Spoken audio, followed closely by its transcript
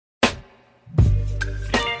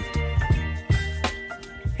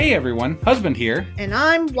Hey everyone, Husband here. And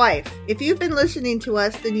I'm Wife. If you've been listening to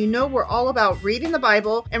us, then you know we're all about reading the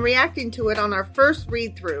Bible and reacting to it on our first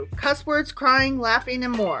read-through. Cuss words, crying, laughing,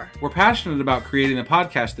 and more. We're passionate about creating a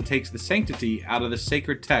podcast that takes the sanctity out of the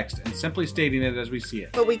sacred text and simply stating it as we see it.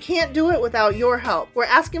 But we can't do it without your help. We're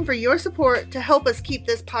asking for your support to help us keep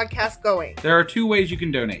this podcast going. There are two ways you can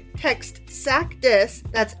donate. Text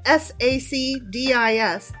SACDIS, that's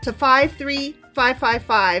SACDIS, to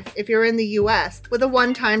 53555 if you're in the U.S. with a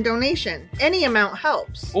one-time donation. Any amount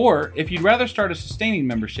helps. Or, if you'd rather start a sustaining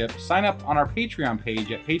membership, sign up on our Patreon page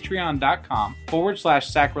at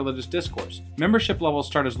patreon.com/sacrilegious discourse. Membership levels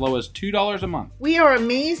start as low as $2 a month. We are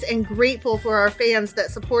amazed and grateful for our fans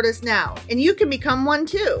that support us now, and you can become one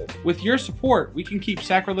too. With your support, we can keep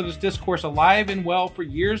Sacrilegious Discourse alive and well for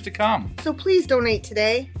years to come. So please donate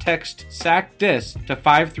today. Text SACDIS to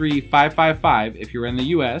 53555 if you're in the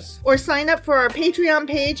U.S. Or sign up for our Patreon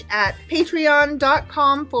page at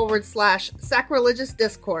patreon.com/sacrilegious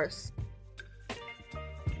discourse.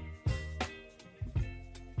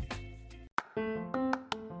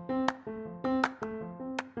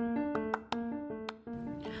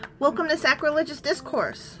 Welcome to Sacrilegious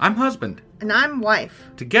Discourse. I'm Husband. And I'm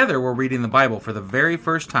Wife. Together, we're reading the Bible for the very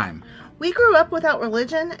first time. We grew up without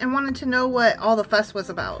religion and wanted to know what all the fuss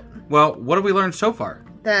was about. Well, what have we learned so far?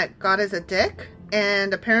 That God is a dick,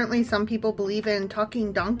 and apparently some people believe in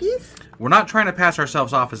talking donkeys. We're not trying to pass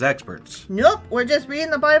ourselves off as experts. Nope, we're just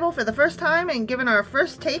reading the Bible for the first time and giving our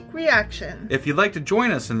first take reaction. If you'd like to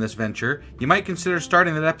join us in this venture, you might consider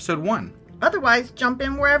starting at episode 1. Otherwise, jump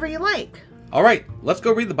in wherever you like. All right, let's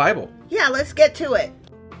go read the Bible. Yeah, let's get to it.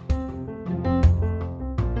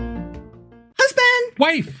 Husband!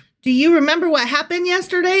 Wife! Do you remember what happened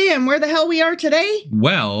yesterday and where the hell we are today?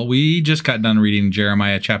 Well, we just got done reading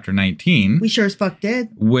Jeremiah chapter 19. We sure as fuck did.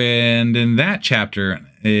 When in that chapter,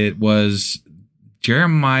 it was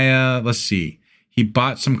Jeremiah, let's see, he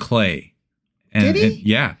bought some clay. And, Did he?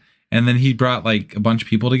 Yeah. And then he brought like a bunch of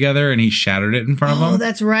people together and he shattered it in front of them. Oh,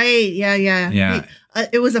 that's right. Yeah. Yeah.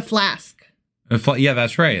 It was a flask. Yeah,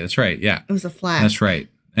 that's right. Yeah. It was a flask. That's right.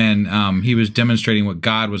 And he was demonstrating what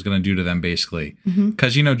God was going to do to them, basically.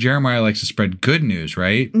 Because, Jeremiah likes to spread good news,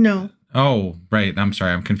 right? No. Oh, right. I'm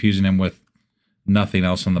sorry. I'm confusing him with nothing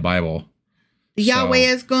else in the Bible. Yahweh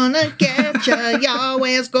is gonna get ya.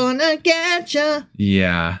 Yahweh is gonna get ya.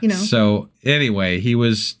 Yeah. So anyway, he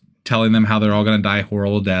was telling them how they're all going to die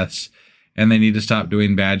horrible deaths and they need to stop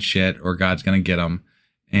doing bad shit or God's going to get them.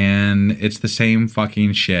 And it's the same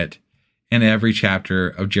fucking shit in every chapter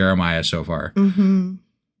of Jeremiah so far.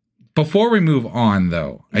 Before we move on,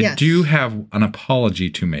 though, yes. I do have an apology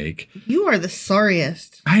to make. You are the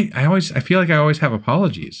sorriest. I feel like I always have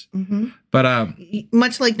apologies. But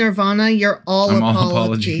much like Nirvana, you're all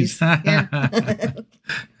apologies. Yeah. That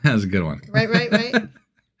was a good one. Right.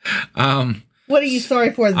 What are you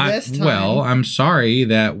sorry for this time? Well, I'm sorry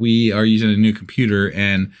that we are using a new computer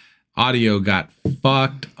and audio got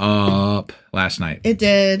fucked up last night. It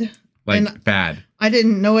did. Bad. I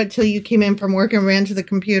didn't know it till you came in from work and ran to the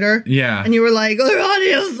computer. Yeah. And you were like, the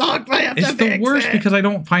audio sucked. I have to fix it. It's the worst because I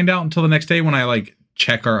don't find out until the next day when I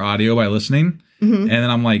check our audio by listening. And then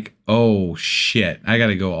I'm like, oh shit, I got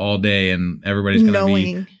to go all day and everybody's going to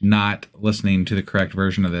be not listening to the correct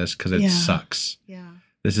version of this because it sucks. Yeah.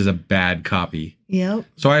 This is a bad copy. Yep.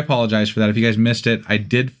 So I apologize for that. If you guys missed it, I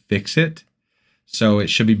did fix it. So it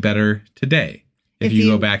should be better today. If you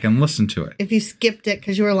go back and listen to it. If you skipped it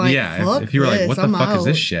because you were like, fuck if you were this, like, what the I'm fuck out. is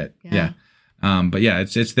this shit? Yeah. But yeah,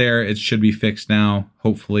 it's there. It should be fixed now,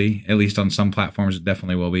 hopefully. At least on some platforms, it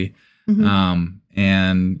definitely will be.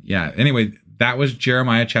 And yeah, anyway, that was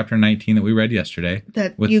Jeremiah chapter 19 that we read yesterday.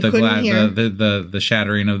 That with you couldn't hear. The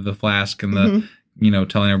shattering of the flask and the,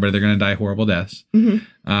 telling everybody they're going to die horrible deaths.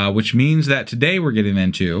 Which means that today we're getting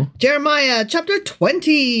into Jeremiah chapter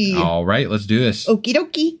 20. All right, let's do this. Okie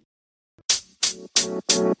dokie.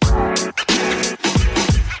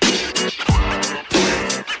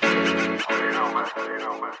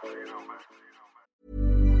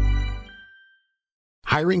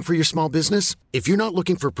 Hiring for your small business? If you're not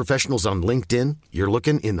looking for professionals on LinkedIn, you're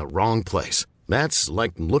looking in the wrong place. That's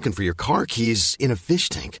like looking for your car keys in a fish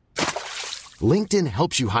tank. LinkedIn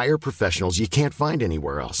helps you hire professionals you can't find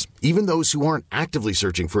anywhere else, even those who aren't actively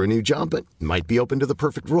searching for a new job but might be open to the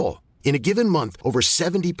perfect role. In a given month, over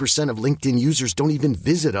 70% of LinkedIn users don't even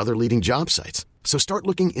visit other leading job sites. So start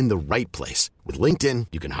looking in the right place. With LinkedIn,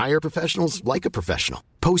 you can hire professionals like a professional.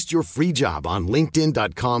 Post your free job on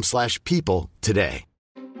linkedin.com/people today.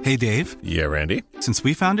 Hey, Dave. Yeah, Randy. Since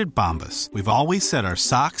we founded Bombas, we've always said our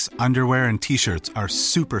socks, underwear, and T-shirts are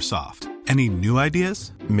super soft. Any new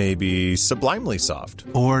ideas? Maybe sublimely soft.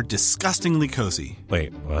 Or disgustingly cozy?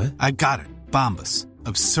 Wait, what? I got it. Bombas.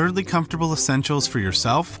 Absurdly comfortable essentials for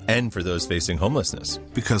yourself And for those facing homelessness.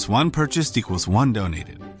 because one purchased equals one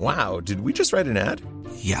donated. Wow, did we just write an ad?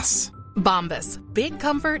 Yes. Bombas. Big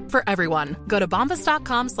comfort for everyone. Go to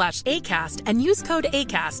bombas.com/ACAST and use code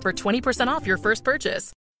ACAST for 20% off your first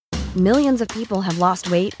purchase. Millions of people have lost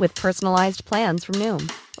weight with personalized plans from Noom.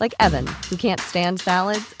 Like Evan, who can't stand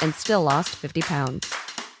salads and still lost 50 pounds.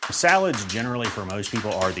 Salads generally for most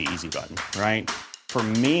people are the easy button, right? For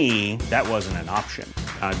me, that wasn't an option.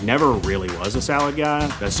 I never really was a salad guy.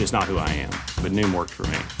 That's just not who I am. But Noom worked for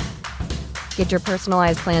me. Get your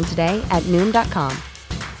personalized plan today at Noom.com.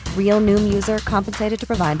 Real Noom user compensated to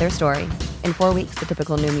provide their story. In 4 weeks, the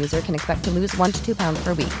typical Noom user can expect to lose 1 to 2 pounds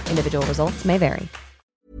per week. Individual results may vary.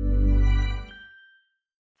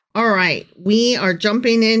 All right. We are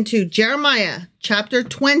jumping into Jeremiah chapter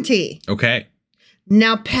 20. Okay.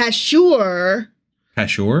 Now, Pashur,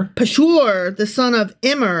 the son of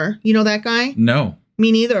Immer, you know that guy? No.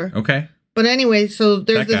 Me neither. Okay. But anyway, so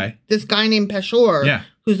there's That this guy named Pashur, Yeah.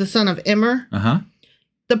 who's the son of Immer. Uh-huh.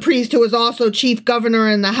 The priest who was also chief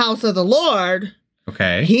governor in the house of the Lord.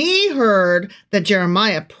 Okay. He heard that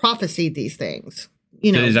Jeremiah prophesied these things.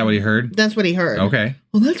 You know, Is that what he heard? That's what he heard. Okay.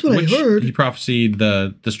 Well, that's what I heard. He prophesied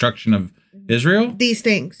the destruction of Israel? These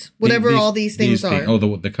things. Whatever all these things are.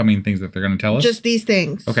 The coming things that they're going to tell us? Just these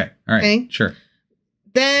things. Okay. All right. Okay. Sure.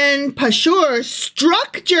 Then Pashur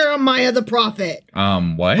struck Jeremiah the prophet.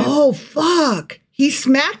 What? Oh, fuck. He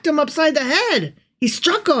smacked him upside the head. He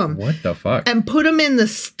struck him. What the fuck? And put him in the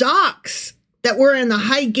stocks that were in the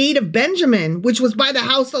high gate of Benjamin, which was by the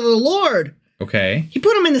house of the Lord. Okay. He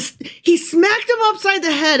put him he smacked him upside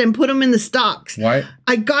the head and put him in the stocks. Why?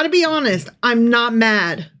 I gotta be honest, I'm not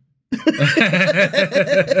mad.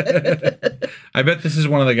 I bet this is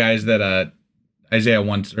one of the guys that Isaiah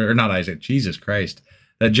wants, or not Isaiah, Jesus Christ,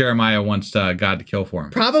 that Jeremiah wants God to kill for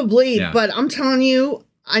him. Probably, Yeah. but I'm telling you,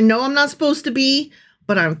 I know I'm not supposed to be,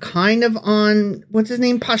 but I'm kind of on, what's his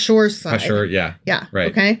name? Pashur's side. Pashur, yeah. Yeah.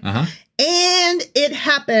 Right. Okay. Uh-huh. And it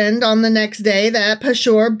happened on the next day that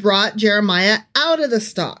Pashur brought Jeremiah out of the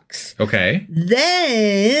stocks. Okay.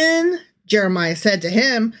 Then Jeremiah said to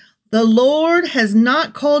him, "The Lord has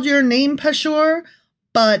not called your name Pashur,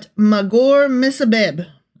 but Magor Misabib.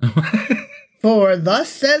 For thus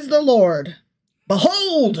says the Lord,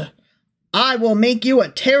 Behold, I will make you a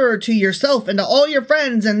terror to yourself and to all your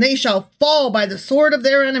friends, and they shall fall by the sword of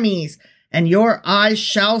their enemies, and your eyes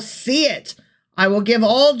shall see it. I will give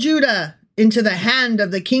all Judah into the hand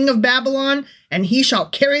of the king of Babylon, and he shall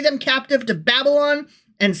carry them captive to Babylon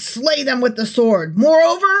and slay them with the sword.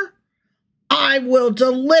 Moreover, I will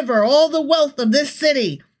deliver all the wealth of this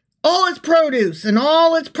city, all its produce, and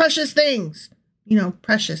all its precious things." You know,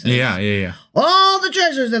 precious. Yeah. "All the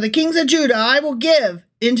treasures of the kings of Judah I will give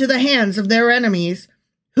into the hands of their enemies,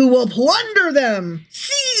 who will plunder them,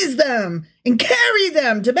 seize them, and carry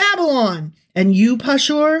them to Babylon. And you,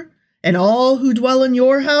 Pashur, and all who dwell in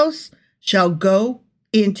your house shall go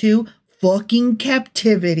into fucking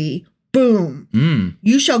captivity." Boom.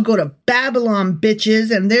 You shall go to Babylon,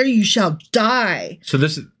 bitches, and there you shall die. So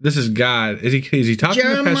this is God. Is he talking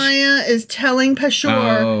Jeremiah is telling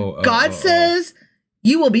Pashur, God says,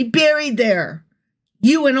 you will be buried there.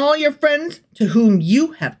 You and all your friends to whom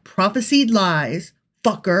you have prophesied lies,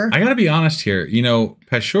 fucker. I gotta be honest here. You know,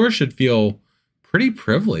 Pashur should feel pretty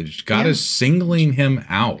privileged. God is singling him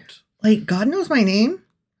out. Like, God knows my name?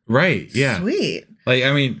 Right, yeah. Sweet. Like,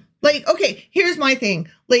 I mean... Like, okay, here's my thing.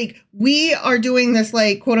 Like, we are doing this,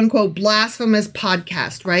 like, quote-unquote blasphemous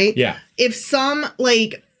podcast, right? Yeah. If some,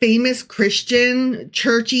 like, famous Christian,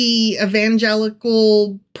 churchy,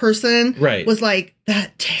 evangelical person was like,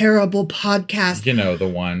 that terrible podcast. You know, the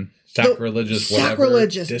one. Sacrilegious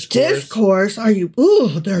discourse. Are you?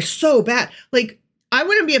 Ooh, they're so bad. Like, I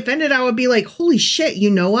wouldn't be offended. I would be like, holy shit,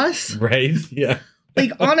 you know us? Right? Yeah.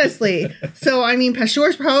 Like, honestly. So, I mean,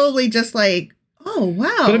 Pashur's probably just like, oh, wow.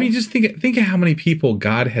 But I mean, just think of how many people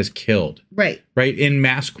God has killed. Right. Right? In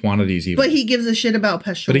mass quantities even. But he gives a shit about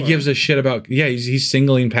Pashur. But he gives a shit about, he's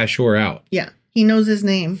singling Pashur out. Yeah. He knows his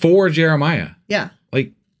name. For Jeremiah. Yeah.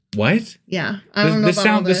 Like, what? Yeah. I don't know about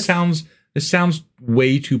all this. This sounds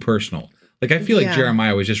way too personal. Like, I feel like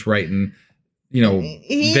Jeremiah was just writing, you know,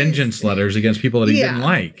 vengeance letters against people that he didn't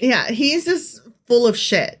like. Yeah. He's just full of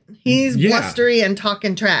shit. He's blustery and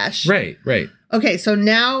talking trash. Right. Okay, so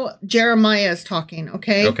now Jeremiah is talking,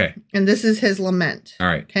 okay? Okay. And this is his lament. All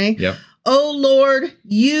right. Okay? Yep. "Oh Lord,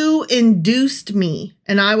 you induced me,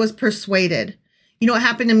 and I was persuaded." You know what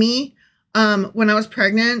happened to me? When I was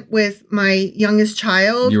pregnant with my youngest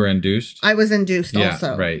child, You were induced? I was induced Yeah,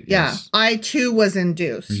 also. right, Yeah. yes. I too was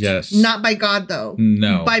induced. Yes. Not by God though.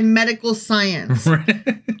 No. By medical science.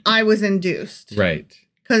 I was induced. Right.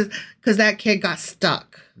 Because that kid got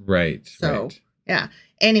stuck. Right. So, right. yeah.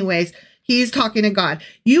 Anyways, he's talking to God.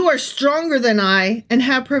 You are stronger than I and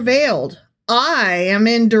have prevailed. I am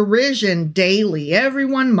in derision daily.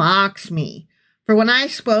 Everyone mocks me. For when I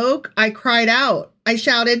spoke, I cried out. I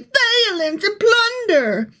shouted, violence and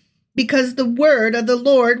plunder, because the word of the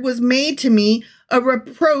Lord was made to me a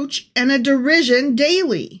reproach and a derision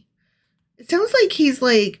daily. It sounds like he's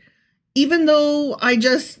like, even though I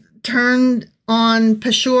just turned on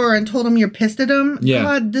Pashur and told him you're pissed at him, Yeah.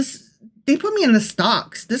 God, they put me in the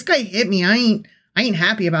stocks. This guy hit me. I ain't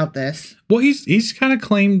happy about this. Well, he's kind of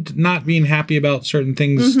claimed not being happy about certain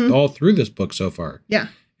things all through this book so far. Yeah.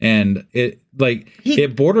 And it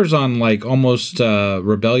it borders on like almost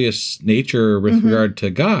rebellious nature with regard to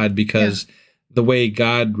God, because the way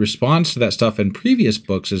God responds to that stuff in previous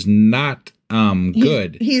books is not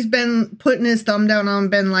good. He's been putting his thumb down on,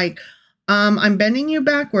 been like, I'm bending you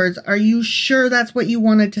backwards. Are you sure that's what you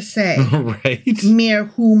wanted to say? Right. Mere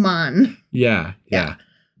human. Yeah. Yeah.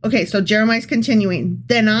 Okay, so Jeremiah's continuing.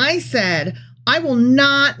 Then I said, I will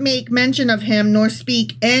not make mention of him nor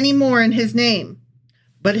speak any more in his name.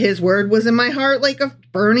 But his word was in my heart like a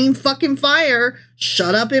burning fucking fire,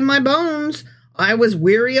 shut up in my bones. I was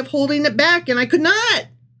weary of holding it back, and I could not.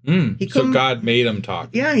 So God made him talk.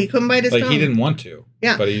 Yeah, he couldn't bite his tongue. He didn't want to.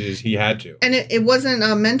 Yeah. But he had to. And it wasn't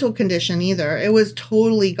a mental condition either. It was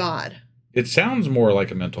totally God. It sounds more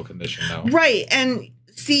like a mental condition, though. Right. And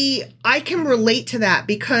see, I can relate to that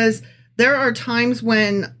because there are times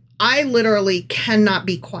when I literally cannot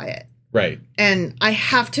be quiet. Right. And I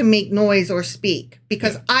have to make noise or speak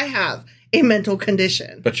because I have a mental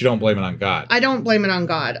condition. But you don't blame it on God. I don't blame it on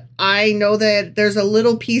God. I know that there's a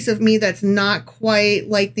little piece of me that's not quite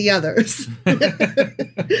like the others.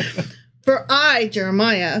 For I,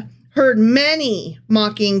 Jeremiah, heard many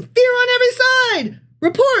mocking, fear on every side.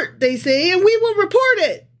 Report, they say, and we will report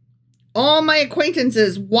it. All my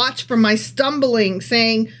acquaintances watch for my stumbling,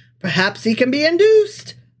 saying, perhaps he can be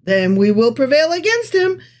induced. Then we will prevail against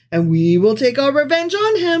him, and we will take our revenge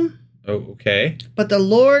on him. Oh, okay. But the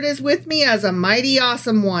Lord is with me as a mighty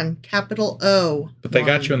awesome one, capital O. But they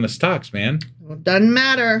got you in the stocks, man. Well, doesn't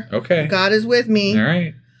matter. Okay. God is with me. All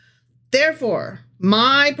right. Therefore,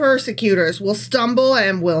 my persecutors will stumble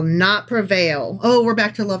and will not prevail. Oh, we're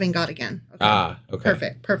back to loving God again. Okay.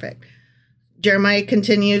 Okay. Perfect. Jeremiah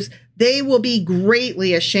continues, they will be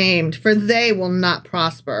greatly ashamed, for they will not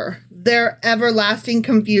prosper. Their everlasting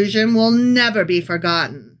confusion will never be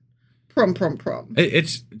forgotten. Prum.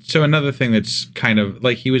 It's so another thing that's kind of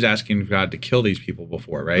like he was asking God to kill these people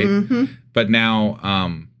before, right? Mm-hmm. But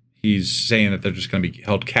now he's saying that they're just going to be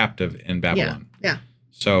held captive in Babylon. Yeah.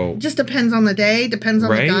 So it just depends on the day, depends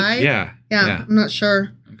on the guy. Yeah. I'm not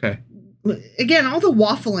sure. Okay. Again, all the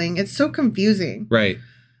waffling, it's so confusing. Right.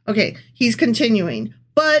 Okay, he's continuing.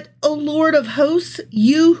 But, O Lord of hosts,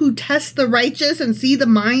 you who test the righteous and see the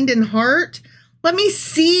mind and heart, let me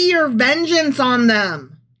see your vengeance on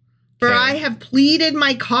them. For I have pleaded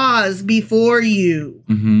my cause before you.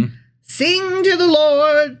 Mm-hmm. Sing to the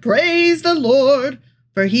Lord, praise the Lord,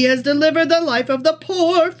 for he has delivered the life of the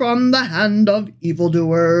poor from the hand of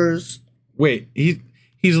evildoers. Wait, he's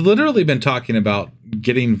literally been talking about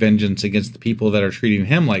getting vengeance against the people that are treating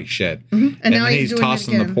him like shit. Mm-hmm. And now he's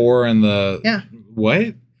tossing the poor and the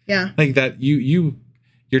what? Yeah. Like that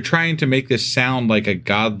you're trying to make this sound like a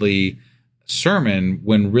godly sermon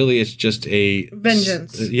when really it's just a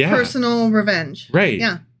vengeance. Personal revenge. Right.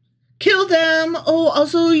 Yeah. Kill them. Oh,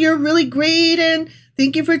 also you're really great and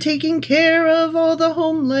thank you for taking care of all the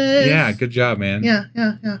homeless. Yeah, good job, man.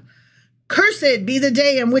 Yeah. Cursed be the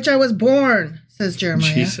day in which I was born, says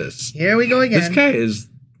Jeremiah. Jesus. Here we go again. This guy is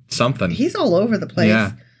something. He's all over the place.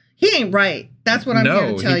 Yeah. He ain't right. That's what I'm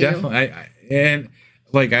here to tell you. Definitely.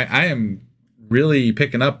 I am really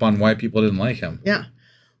picking up on why people didn't like him. Yeah.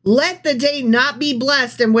 Let the day not be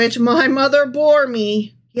blessed in which my mother bore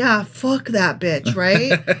me. Yeah, fuck that bitch,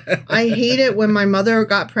 right? I hate it when my mother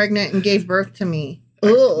got pregnant and gave birth to me.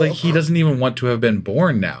 Ugh. Like, he doesn't even want to have been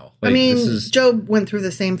born now. Like, I mean, Job went through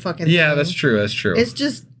the same fucking thing. Yeah, that's true. It's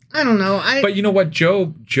just, I don't know. But you know what?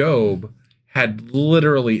 Job had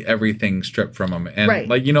literally everything stripped from him. And,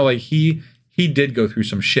 he did go through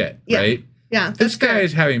some shit, right? Yeah. This guy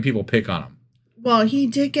is having people pick on him. Well, he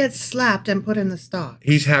did get slapped and put in the stocks.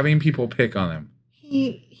 He's having people pick on him.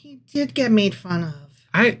 He did get made fun of.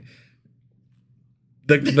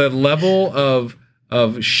 The level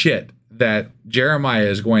of shit that Jeremiah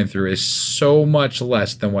is going through is so much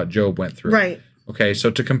less than what Job went through. Right. Okay,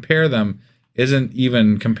 so to compare them isn't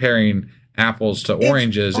even comparing apples to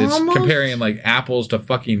oranges. It's comparing like apples to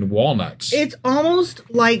fucking walnuts. It's almost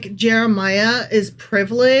like Jeremiah is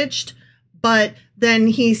privileged, but then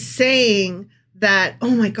he's saying that, oh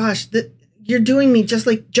my gosh, you're doing me just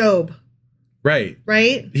like Job. Right.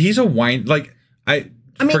 Right? He's a whine. Like, I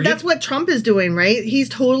mean, that's what Trump is doing, right? He's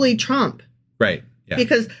totally Trump. Right. Yeah.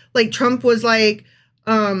 Because like Trump was like,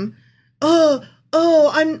 they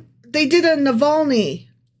did a Navalny.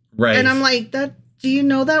 Right. And I'm like, do you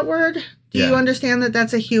know that word? Do you understand that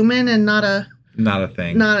that's a human and not a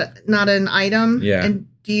thing? Not an item? Yeah. And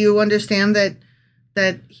do you understand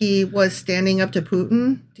that he was standing up to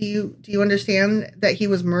Putin? Do you understand that he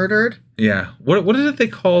was murdered? Yeah. What is it they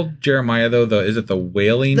call Jeremiah though? Is it the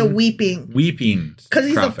wailing? The weeping. Weeping. Because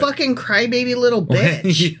he's a fucking crybaby little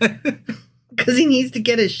bitch. Because he needs to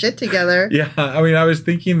get his shit together. Yeah. I mean, I was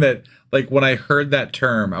thinking that, like, when I heard that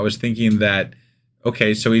term, I was thinking that,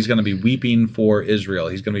 okay, so he's going to be weeping for Israel.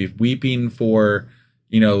 He's going to be weeping for,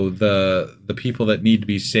 the people that need to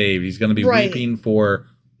be saved. He's going to be weeping for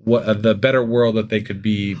what the better world that they could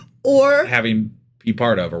be be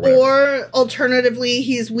part of, or whatever. Or alternatively,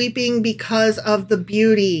 he's weeping because of the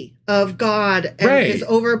beauty of God and is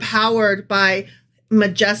overpowered by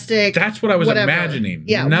majestic. That's what I was imagining.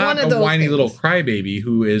 Yeah, not one of a those whiny things. little crybaby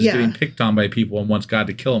who is getting picked on by people and wants God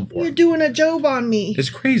to kill him for You're it. doing a Job on me.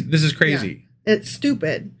 It's crazy. This is crazy. Yeah. It's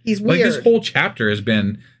stupid. He's weird. Like, this whole chapter has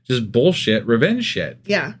been just bullshit, revenge shit.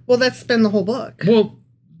 Yeah. Well, that's been the whole book. Well,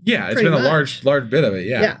 yeah, it's been a large bit of it.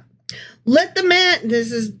 Yeah. Yeah. Let the man,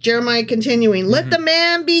 this is Jeremiah continuing, let the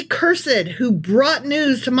man be cursed who brought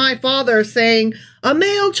news to my father saying, a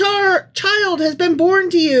male child has been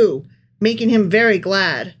born to you, making him very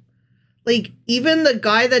glad. Like, even the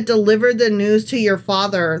guy that delivered the news to your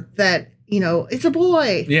father that, it's a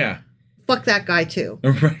boy. Yeah. Fuck that guy too.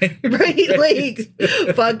 Right. Right?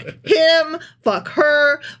 Like, fuck him, fuck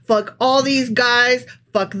her, fuck all these guys,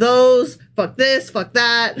 fuck those, fuck this, fuck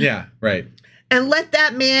that. Yeah, right. And let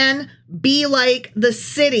that man be like the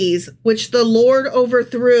cities which the Lord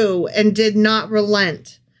overthrew and did not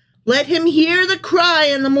relent. Let him hear the cry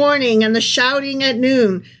in the morning and the shouting at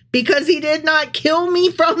noon, because he did not kill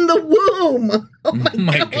me from the womb. Oh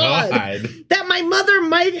my God. That my mother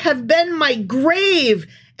might have been my grave,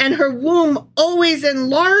 and her womb always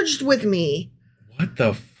enlarged with me. What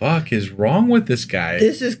the fuck is wrong with this guy?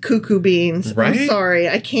 This is cuckoo beans. Right? I'm sorry.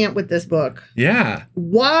 I can't with this book. Yeah.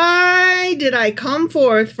 Why did I come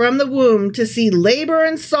forth from the womb to see labor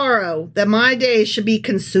and sorrow, that my days should be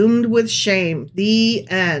consumed with shame? The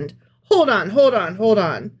end. Hold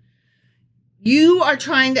on. You are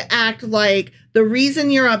trying to act like the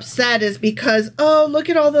reason you're upset is because, oh, look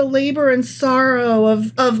at all the labor and sorrow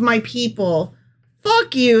of my people.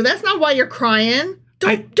 Fuck you. That's not why you're crying.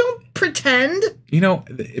 Don't pretend.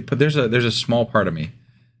 But there's a small part of me,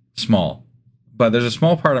 there's a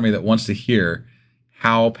small part of me that wants to hear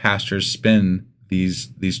how pastors spin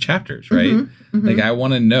these chapters, right? Mm-hmm. Like, I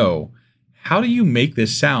want to know, how do you make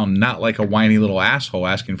this sound not like a whiny little asshole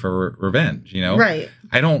asking for revenge? Right.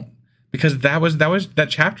 I don't, because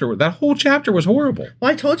that whole chapter was horrible.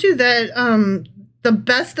 Well, I told you that the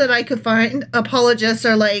best that I could find, apologists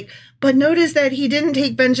are like, but notice that he didn't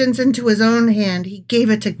take vengeance into his own hand. He gave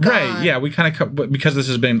it to God. Right, yeah. We kind of, because this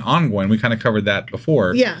has been ongoing, we kind of covered that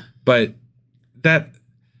before. Yeah. But that...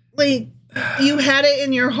 Like, you had it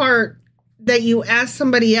in your heart that you asked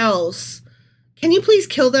somebody else, can you please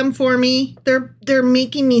kill them for me? They're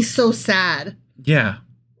making me so sad. Yeah.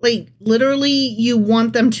 Like, literally, you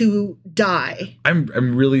want them to die.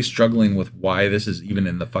 I'm really struggling with why this is even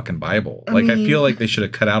in the fucking Bible. I feel like they should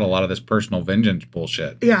have cut out a lot of this personal vengeance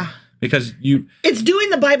bullshit. Yeah. Because it's doing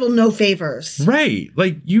the Bible no favors. Right.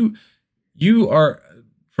 Like, you are,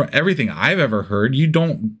 from everything I've ever heard, you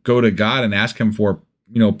don't go to God and ask him for,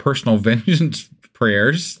 personal vengeance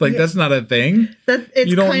prayers. Like, that's not a thing.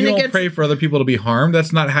 You don't pray for other people to be harmed.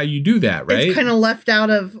 That's not how you do that, right? It's kind of left out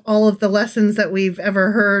of all of the lessons that we've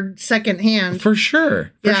ever heard secondhand. For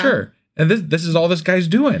sure. And this is all this guy's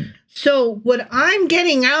doing. So what I'm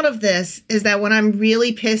getting out of this is that when I'm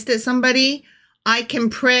really pissed at somebody, I can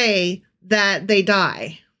pray that they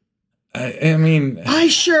die. I mean... I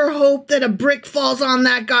sure hope that a brick falls on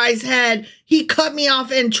that guy's head. He cut me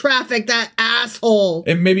off in traffic, that asshole.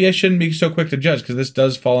 And maybe I shouldn't be so quick to judge, because this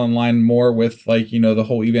does fall in line more with, like, the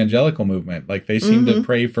whole evangelical movement. Like, they seem to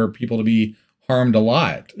pray for people to be harmed a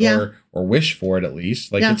lot. Yeah. Or wish for it, at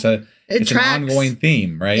least. Like, it's an ongoing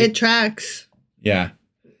theme, right? It tracks. Yeah.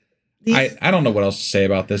 I don't know what else to say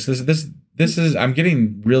about this. This is... I'm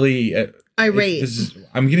getting really... irate.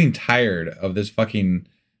 I'm getting tired of this fucking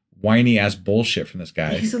whiny ass bullshit from this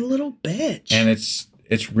guy. He's a little bitch. And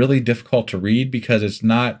it's really difficult to read because it's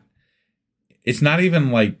not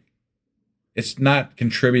even like, it's not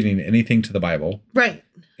contributing anything to the Bible. Right.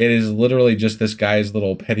 It is literally just this guy's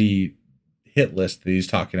little petty hit list that he's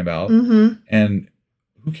talking about. And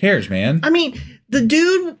who cares, man? I mean, the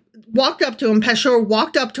dude walked up to him, Peshur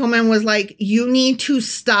walked up to him and was like, you need to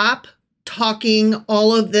stop talking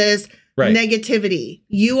all of this negativity.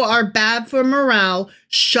 You are bad for morale.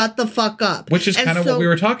 Shut the fuck up. Which is kind of what we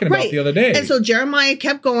were talking about the other day. And so Jeremiah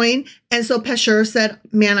kept going. And so Peshur said,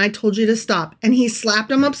 man, I told you to stop. And he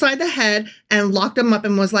slapped him upside the head and locked him up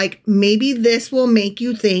and was like, maybe this will make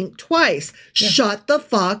you think twice. Yeah. Shut the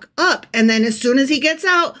fuck up. And then as soon as he gets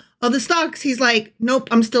out of the stocks, he's like, nope,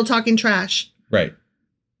 I'm still talking trash. Right.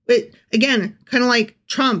 But again, kind of like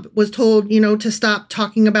Trump was told, to stop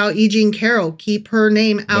talking about E. Jean Carroll, keep her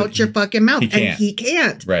name out your fucking mouth. And he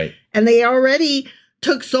can't. Right. And they already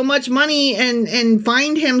took so much money and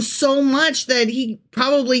fined him so much that he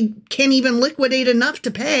probably can't even liquidate enough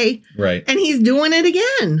to pay. Right. And he's doing it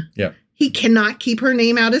again. Yeah. He cannot keep her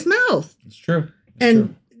name out his mouth. It's true.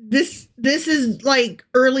 This is like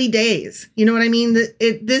early days. You know what I mean?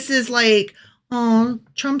 This is like, oh,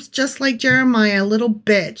 Trump's just like Jeremiah, little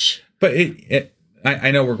bitch. But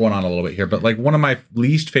I know we're going on a little bit here, but like one of my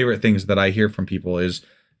least favorite things that I hear from people is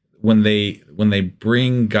when they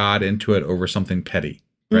bring God into it over something petty,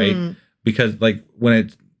 right? Because like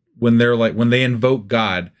when they invoke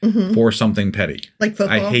God for something petty, like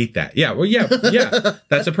football. I hate that. Yeah, well, yeah,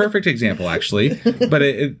 that's a perfect example actually. But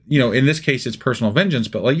it in this case, it's personal vengeance.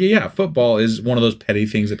 But like, football is one of those petty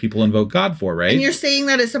things that people invoke God for, right? And you're saying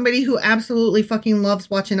that as somebody who absolutely fucking loves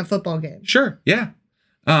watching a football game. Sure, yeah.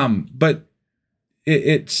 But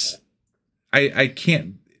I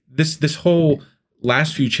can't. This whole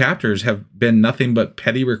last few chapters have been nothing but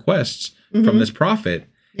petty requests from this prophet.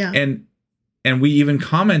 Yeah. And we even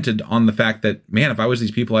commented on the fact that, man, if I was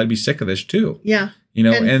these people, I'd be sick of this too. Yeah.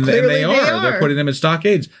 And they are. They're putting him in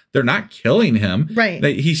stockades. They're not killing him. Right.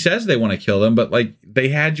 He says they want to kill him, but like they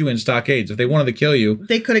had you in stockades. If they wanted to kill you,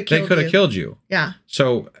 they could have killed you. Yeah.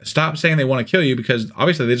 So stop saying they want to kill you because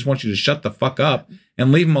obviously they just want you to shut the fuck up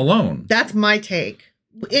and leave them alone. That's my take.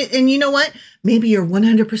 And you know what? Maybe you're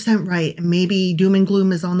 100% right. And maybe doom and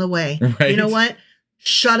gloom is on the way. Right. You know what?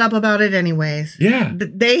 Shut up about it anyways. Yeah.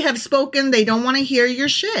 They have spoken. They don't want to hear your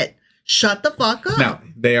shit. Shut the fuck up. Now,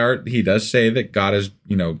 he does say that God is,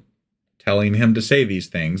 telling him to say these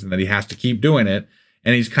things and that he has to keep doing it.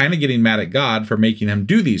 And he's kind of getting mad at God for making him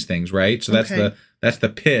do these things, right? So that's the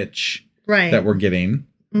pitch that we're getting,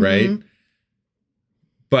 right?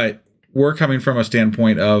 But we're coming from a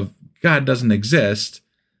standpoint of God doesn't exist.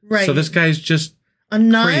 Right. So this guy's just a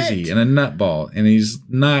nut. Crazy and a nutball, and he's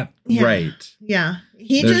not right. Yeah.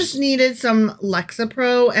 He just needed some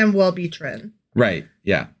Lexapro and Wellbutrin. Right.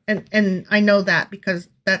 Yeah. And I know that because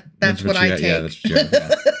that's what I take. Yeah, that's true.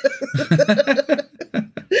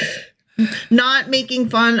 Yeah. Not making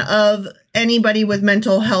fun of anybody with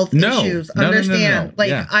mental health issues. Understand? No.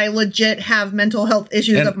 Like I legit have mental health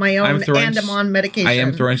issues of my own and I'm on medication. I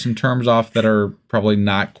am throwing some terms off that are probably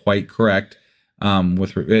not quite correct.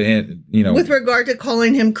 With regard to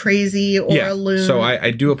calling him crazy or a loon. So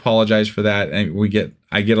I do apologize for that. And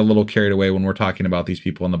I get a little carried away when we're talking about these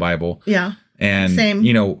people in the Bible. Yeah. And, same.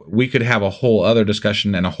 We could have a whole other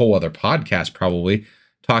discussion and a whole other podcast probably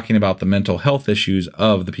talking about the mental health issues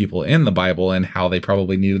of the people in the Bible and how they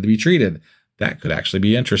probably needed to be treated. That could actually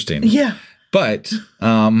be interesting. Yeah. But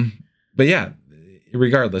yeah,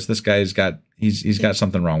 regardless, this guy's he's got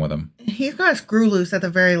something wrong with him. He's got a screw loose at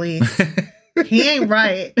the very least. He ain't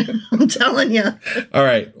right. I'm telling you. All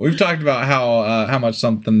right. We've talked about how much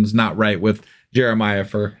something's not right with Jeremiah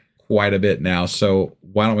for quite a bit now. So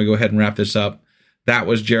why don't we go ahead and wrap this up? That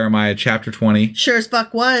was Jeremiah chapter 20. Sure as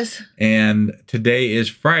fuck was. And today is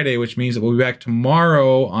Friday, which means that we'll be back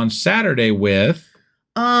tomorrow on Saturday with...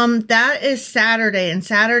 That is Saturday. And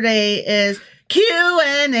Saturday is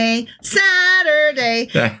Q&A Saturday.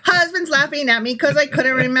 Husband's laughing at me because I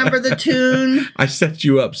couldn't remember the tune. I set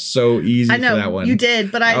you up so easy for that one. You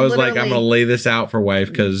did, but I was like, I'm going to lay this out for wife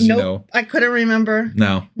because, I couldn't remember.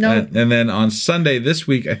 No. And then on Sunday this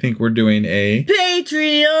week, I think we're doing a...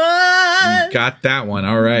 Patreon. Got that one.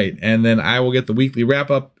 All right. And then I will get the weekly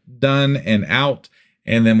wrap-up done and out.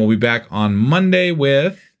 And then we'll be back on Monday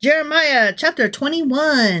with... Jeremiah chapter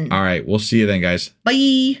 21. All right. We'll see you then, guys.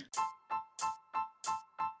 Bye.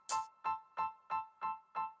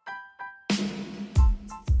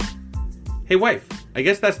 Hey, wife, I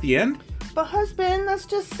guess that's the end? But husband, that's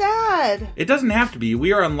just sad. It doesn't have to be.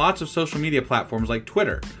 We are on lots of social media platforms like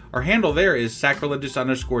Twitter. Our handle there is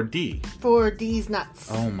sacrilegious_D. For D's nuts.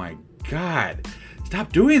 Oh my God.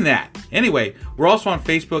 Stop doing that. Anyway, we're also on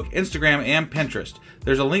Facebook, Instagram, and Pinterest.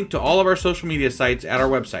 There's a link to all of our social media sites at our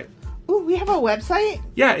website. Ooh, we have a website?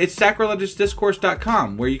 Yeah, it's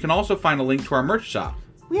sacrilegiousdiscourse.com, where you can also find a link to our merch shop.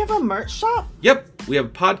 We have a merch shop? Yep, we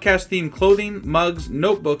have podcast-themed clothing, mugs,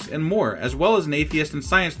 notebooks, and more, as well as an atheist and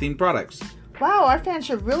science-themed products. Wow, our fans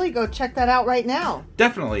should really go check that out right now.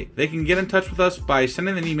 Definitely. They can get in touch with us by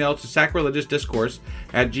sending an email to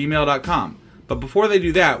sacrilegiousdiscourse@gmail.com. But before they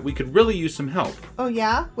do that, we could really use some help. Oh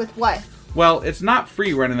yeah? With what? Well, it's not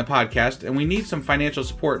free running the podcast, and we need some financial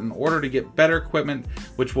support in order to get better equipment,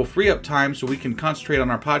 which will free up time so we can concentrate on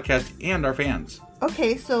our podcast and our fans.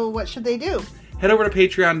 Okay, so what should they do? Head over to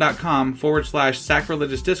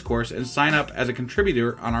patreon.com/sacrilegiousdiscourse and sign up as a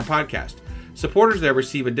contributor on our podcast. Supporters there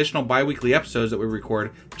receive additional bi-weekly episodes that we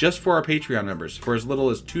record just for our Patreon members for as little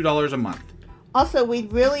as $2 a month. Also,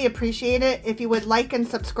 we'd really appreciate it if you would like and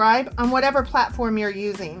subscribe on whatever platform you're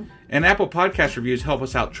using. And Apple Podcast reviews help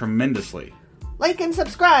us out tremendously. Like and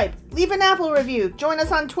subscribe, leave an Apple review, join us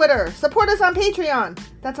on Twitter, support us on Patreon.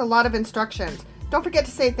 That's a lot of instructions. Don't forget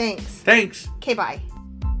to say thanks. Thanks. Okay, bye.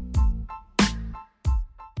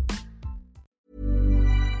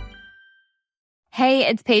 Hey,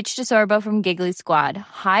 it's Paige DeSorbo from Giggly Squad.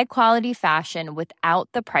 High quality fashion without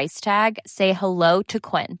the price tag. Say hello to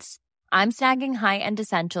Quince. I'm snagging high-end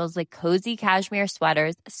essentials like cozy cashmere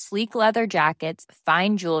sweaters, sleek leather jackets,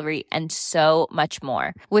 fine jewelry, and so much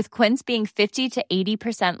more. With Quince being 50 to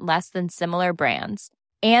 80% less than similar brands.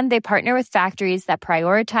 And they partner with factories that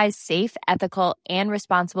prioritize safe, ethical, and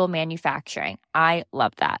responsible manufacturing. I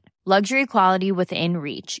love that. Luxury quality within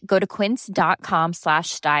reach. Go to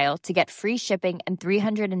quince.com/style to get free shipping and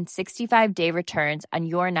 365-day returns on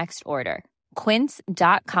your next order.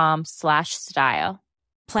 Quince.com/style.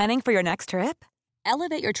 Planning for your next trip?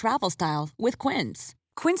 Elevate your travel style with Quince.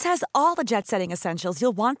 Quince has all the jet-setting essentials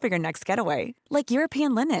you'll want for your next getaway, like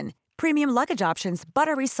European linen, premium luggage options,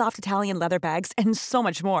 buttery soft Italian leather bags, and so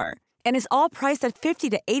much more. And is all priced at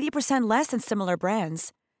 50 to 80% less than similar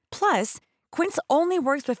brands. Plus, Quince only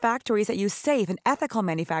works with factories that use safe and ethical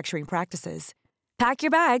manufacturing practices. Pack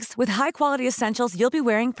your bags with high-quality essentials you'll be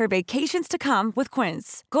wearing for vacations to come with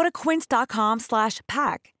Quince. Go to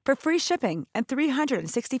quince.com/pack for free shipping and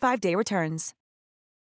 365-day returns.